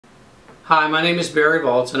Hi, my name is Barry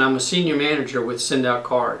Volts and I'm a Senior Manager with Send Out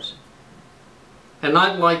Cards. And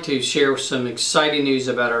I'd like to share some exciting news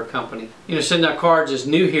about our company. Send Out Cards is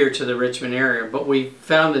new here to the Richmond area, but we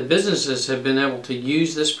found that businesses have been able to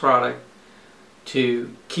use this product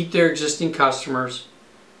to keep their existing customers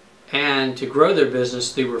and to grow their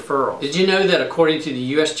business through referrals. Did you know that according to the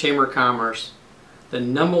U.S. Chamber of Commerce, the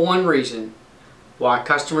 #1 reason why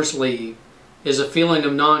customers leave is a feeling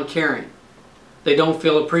of non-caring? They don't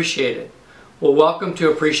feel appreciated. Well, welcome to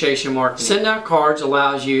Appreciation Marketing. Send Out Cards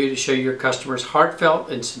allows you to show your customers heartfelt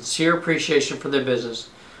and sincere appreciation for their business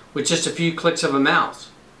with just a few clicks of a mouse.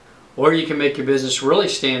 Or you can make your business really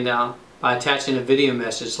stand out by attaching a video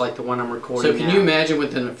message like the one I'm recording now. So can you imagine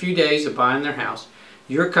within a few days of buying their house,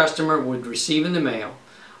 your customer would receive in the mail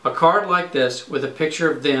a card like this with a picture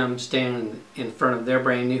of them standing in front of their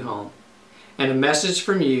brand new home and a message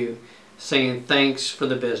from you saying thanks for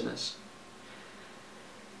the business.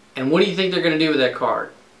 And what do you think they're going to do with that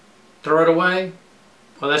card? Throw it away?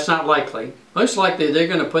 Well, that's not likely. Most likely they're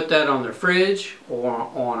going to put that on their fridge or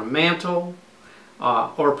on a mantle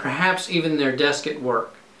or perhaps even their desk at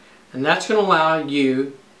work. And that's going to allow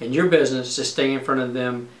you and your business to stay in front of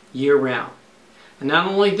them year-round. And not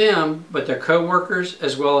only them, but their co-workers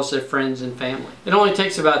as well as their friends and family. It only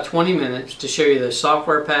takes about 20 minutes to show you the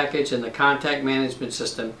software package and the contact management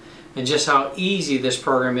system and just how easy this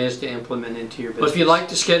program is to implement into your business. But if you'd like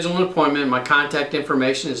to schedule an appointment, my contact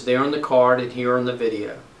information is there on the card and here on the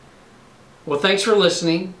video. Well, thanks for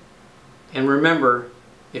listening, and remember,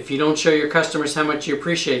 if you don't show your customers how much you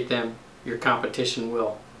appreciate them, your competition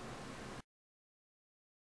will.